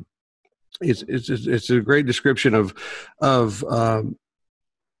 It's a great description of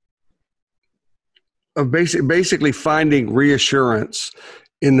basically finding reassurance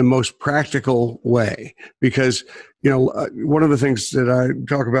in the most practical way, because one of the things that I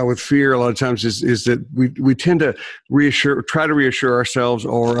talk about with fear a lot of times is that we tend to try to reassure ourselves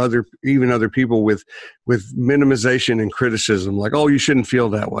or other people with minimization and criticism, like, oh, you shouldn't feel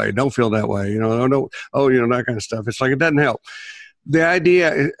that way, don't feel that way, that kind of stuff. It's like, it doesn't help. The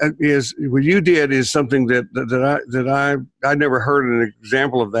idea is, what you did is something that I never heard an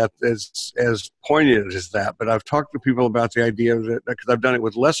example of that as poignant as that. But I've talked to people about the idea of that, because I've done it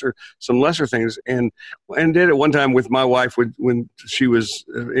with some lesser things, and did it one time with my wife when she was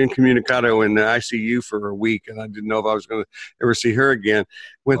incommunicado in the ICU for a week, and I didn't know if I was going to ever see her again.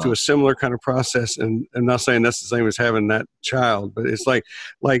 Went through a similar kind of process, and I'm not saying that's the same as having that child, but it's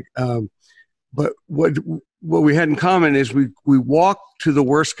but what we had in common is we walk to the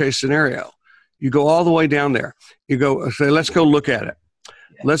worst case scenario. You go all the way down there. You go, say, let's go look at it.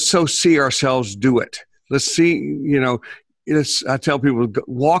 Let's see ourselves do it. Let's see, I tell people,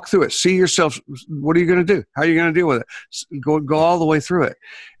 walk through it. See yourself. What are you going to do? How are you going to deal with it? Go all the way through it.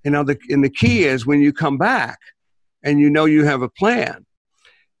 And now the key is, when you come back and you have a plan,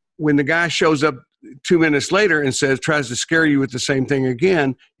 when the guy shows up 2 minutes later and tries to scare you with the same thing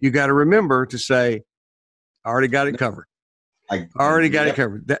again, you got to remember to say, I already got it covered. I already got it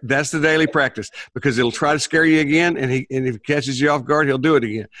covered. That's the daily practice, because it'll try to scare you again, and if it catches you off guard, he'll do it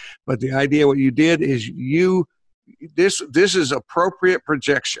again. But the idea, what you did is this is appropriate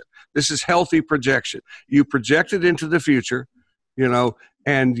projection. This is healthy projection. You projected into the future,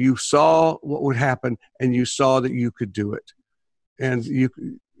 and you saw what would happen, and you saw that you could do it, and it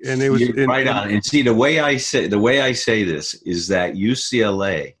was right on. And see, the way I say this is that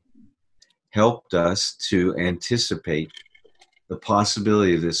UCLA helped us to anticipate the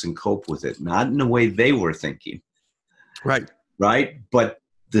possibility of this and cope with it, not in the way they were thinking. Right. But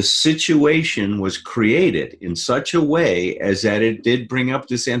the situation was created in such a way as that it did bring up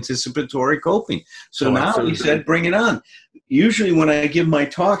this anticipatory coping. So now we said, bring it on. Usually when I give my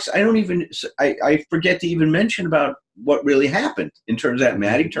talks, I forget to even mention about what really happened in terms of that.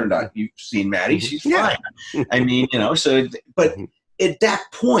 Maddie turned out, you've seen Maddie, she's fine. But at that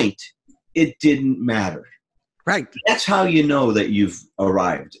point, it didn't matter. Right. That's how you know that you've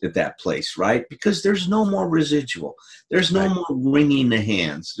arrived at that place, right? Because there's no more residual. There's no more wringing the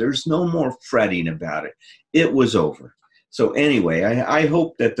hands. There's no more fretting about it. It was over. So anyway, I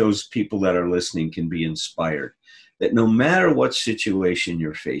hope that those people that are listening can be inspired, that no matter what situation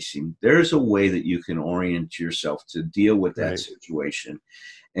you're facing, there's a way that you can orient yourself to deal with that situation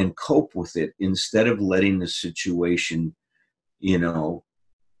and cope with it, instead of letting the situation,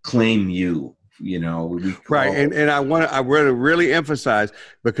 claim you, right. And I want to really emphasize,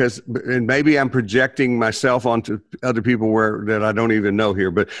 and maybe I'm projecting myself onto other people that I don't even know here,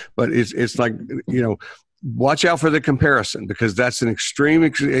 but it's like, watch out for the comparison, because that's an extreme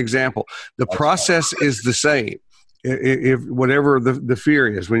example. The process is the same, if whatever the fear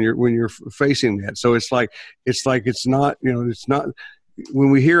is when you're facing that. So it's not, it's not.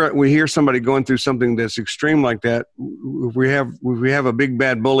 When we hear somebody going through something that's extreme like that, if we have a big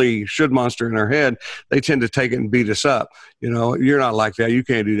bad bully should monster in our head, they tend to take it and beat us up. You're not like that. You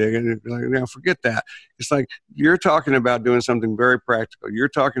can't do that. Forget that. It's like, you're talking about doing something very practical. You're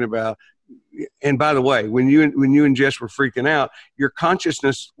talking about, and by the way, when you and Jess were freaking out, your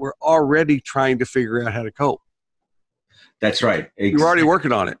consciousness were already trying to figure out how to cope. That's right. Exactly. You were already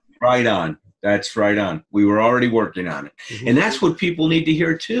working on it. Right on. That's right on. We were already working on it. Mm-hmm. And that's what people need to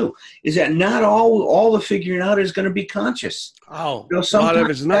hear too, is that not all the figuring out is going to be conscious. Oh, a lot of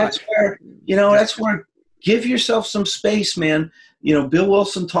it's not. That's where give yourself some space, man. Bill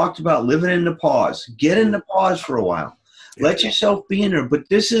Wilson talked about living in the pause. Get in the pause for a while. Let yourself be in there. But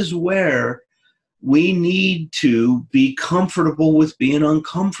this is where we need to be comfortable with being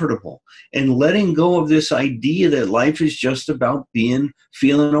uncomfortable and letting go of this idea that life is just about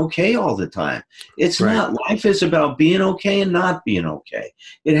feeling okay all the time. It's not. Life is about being okay and not being okay.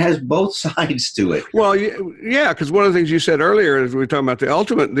 It has both sides to it. Well, yeah, because one of the things you said earlier, as we were talking about the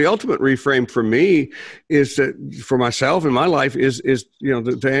ultimate reframe for me is that for myself in my life is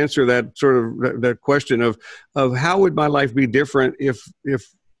to answer that sort of that question of how would my life be different if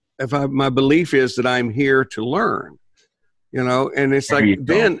my belief is that I'm here to learn, and it's like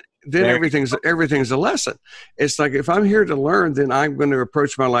then everything's a lesson. It's like if I'm here to learn, then I'm going to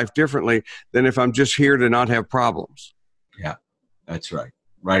approach my life differently than if I'm just here to not have problems. Yeah, that's right.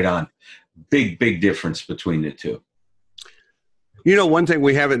 Right on. Big difference between the two. One thing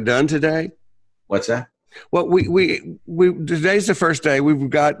we haven't done today. What's that? Well, we today's the first day we've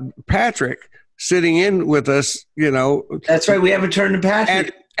got Patrick sitting in with us. That's right. We haven't turned to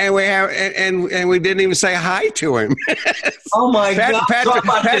Patrick. And we have, and we didn't even say hi to him. Oh my God! Patrick.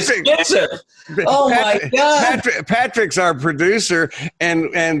 Oh my God! Patrick's our producer,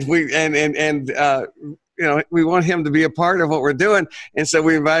 and we we want him to be a part of what we're doing, and so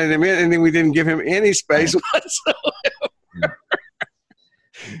we invited him in, and then we didn't give him any space whatsoever.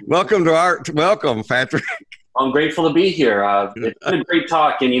 Welcome, Patrick. I'm grateful to be here. It's been a great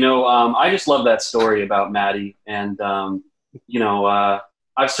talk, and I just love that story about Maddie, and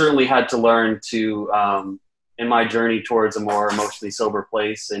I've certainly had to learn to, in my journey towards a more emotionally sober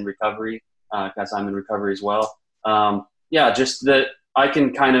place in recovery, because I'm in recovery as well. Just that I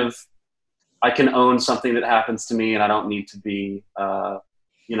can own something that happens to me, and I don't need to be, I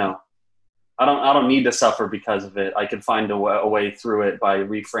don't need to suffer because of it. I can find a way through it by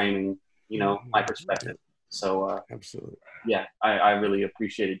reframing, my perspective. So, absolutely. Yeah, I really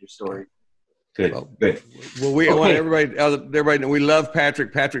appreciated your story. Good. Well, we want everybody to know we love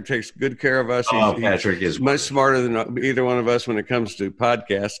Patrick. Patrick takes good care of us. Patrick is much smarter than either one of us when it comes to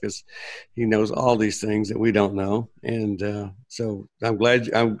podcasts because he knows all these things that we don't know. And so I'm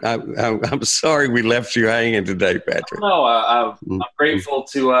glad. I'm sorry we left you hanging today, Patrick. No, I'm grateful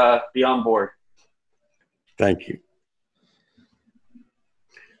to be on board. Thank you.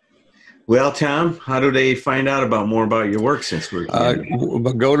 Well, Tom, how do they find out more about your work since we're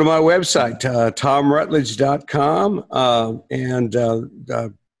go to my website, tomrutledge.com, and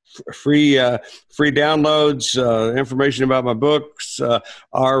free downloads, information about my books,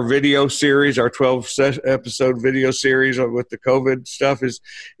 our video series, our 12-episode video series with the COVID stuff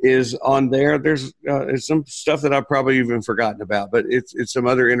is on there. There's some stuff that I've probably even forgotten about, but it's some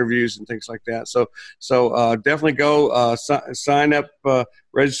other interviews and things like that. So definitely go sign up,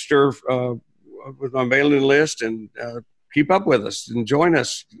 register with my mailing list, and keep up with us and join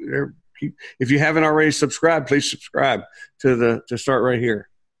us. If you haven't already subscribed, please subscribe to Start Right Here.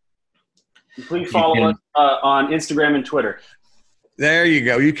 Please follow us on Instagram and Twitter. There you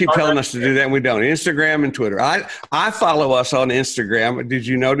go. You keep telling us to do that, and we don't. Instagram and Twitter. I follow us on Instagram. Did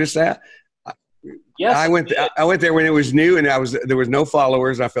you notice that? Yes. I went there when it was new, and there was no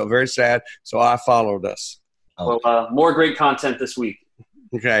followers. I felt very sad, so I followed us. Well, more great content this week.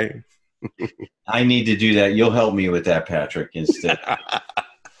 Okay. I need to do that. You'll help me with that, Patrick. Instead,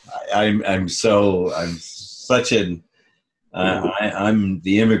 I'm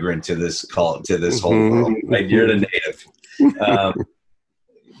the immigrant to this whole world. Right? You're the native.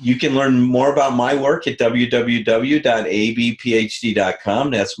 You can learn more about my work at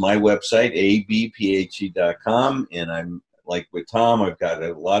www.abphd.com. That's my website, abphd.com. And I'm like with Tom, I've got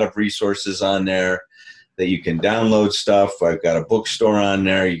a lot of resources on there that you can download stuff. I've got a bookstore on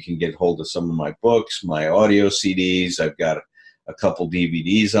there. You can get hold of some of my books, my audio CDs. I've got a couple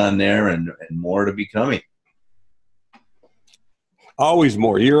DVDs on there, and more to be coming. Always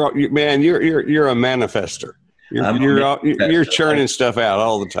more. You're a manifester. You're churning stuff out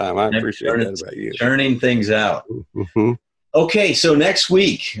all the time. I appreciate that about you. Churning things out. Mm-hmm. Okay, so next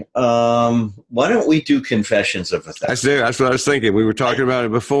week, why don't we do Confessions of a Theft? That's what I was thinking. We were talking about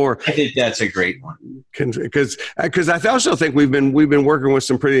it before. I think that's a great one. Because I also think we've been working with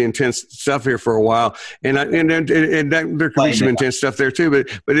some pretty intense stuff here for a while, and there could be some intense stuff there too. But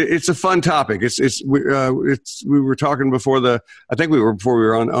it's a fun topic. We were talking before we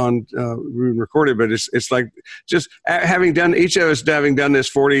were on recorded. But it's like just each of us having done this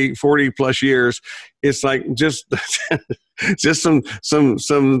 40 plus years. It's like just some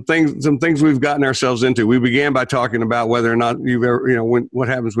things we've gotten ourselves into. We began by talking about whether or not you've ever, what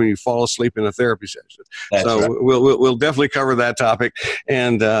happens when you fall asleep in a therapy session. That's so right. we'll definitely cover that topic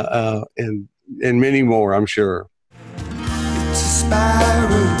and many more, I'm sure. It's a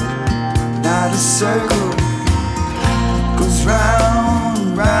spiral, not a circle. Goes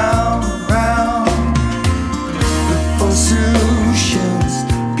round, round, round.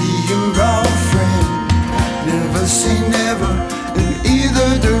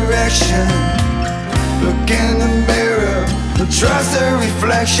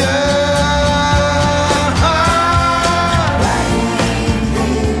 passion.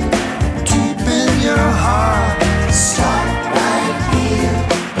 Deep in your heart, start right here.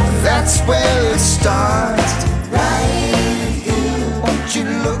 That's where it starts. Right here. Won't you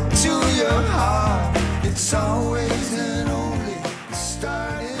look to your heart? It's always